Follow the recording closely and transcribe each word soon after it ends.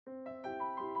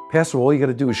Passover, all you got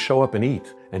to do is show up and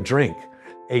eat and drink.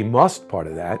 A must part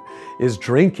of that is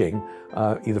drinking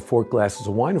either 4 glasses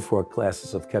of wine or 4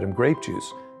 glasses of Kedem grape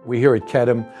juice. We here at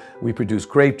Kedem, we produce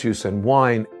grape juice and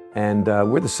wine, and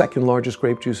we're the 2nd largest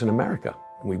grape juice in America.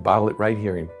 We bottle it right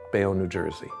here in Bayonne, New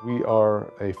Jersey. We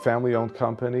are a family-owned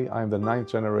company. I'm the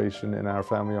 9th generation in our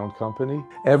family-owned company.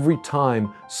 Every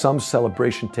time some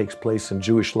celebration takes place in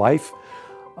Jewish life,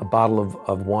 a bottle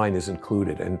of wine is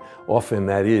included, and often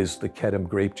that is the Kedem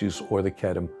grape juice or the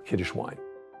Kedem Kiddush wine.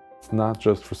 It's not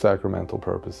just for sacramental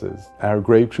purposes. Our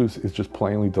grape juice is just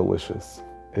plainly delicious.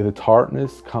 The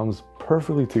tartness comes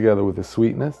perfectly together with the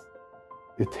sweetness.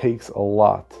 It takes a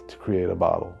lot to create a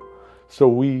bottle. So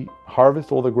we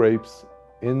harvest all the grapes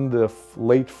in the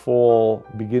late fall,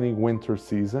 beginning winter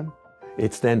season.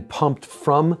 It's then pumped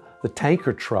from the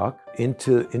tanker truck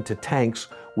into tanks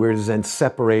where it is then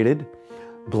separated,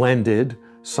 blended.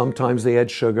 Sometimes they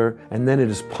add sugar, and then it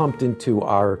is pumped into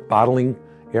our bottling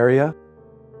area.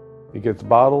 It gets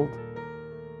bottled,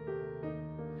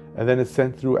 and then it's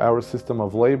sent through our system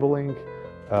of labeling.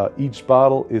 Each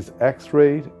bottle is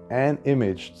x-rayed and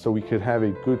imaged, so we could have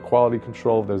a good quality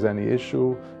control if there's any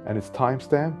issue, and it's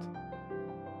time-stamped,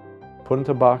 put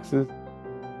into boxes,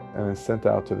 and then sent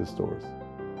out to the stores.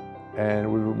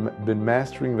 And we've been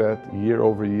mastering that year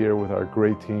over year with our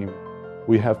great team.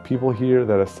 We have people here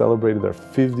that have celebrated their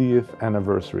 50th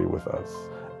anniversary with us.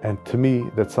 And to me,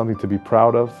 that's something to be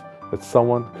proud of, that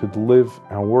someone could live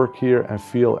and work here and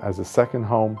feel as a second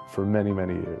home for many,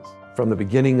 many years. From the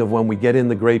beginning of when we get in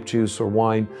the grape juice or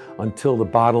wine until the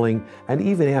bottling, and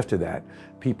even after that,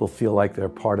 people feel like they're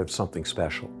part of something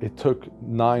special. It took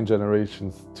 9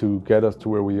 generations to get us to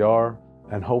where we are,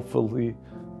 and hopefully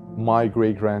my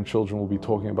great-grandchildren will be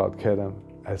talking about Kedem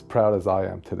as proud as I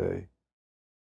am today.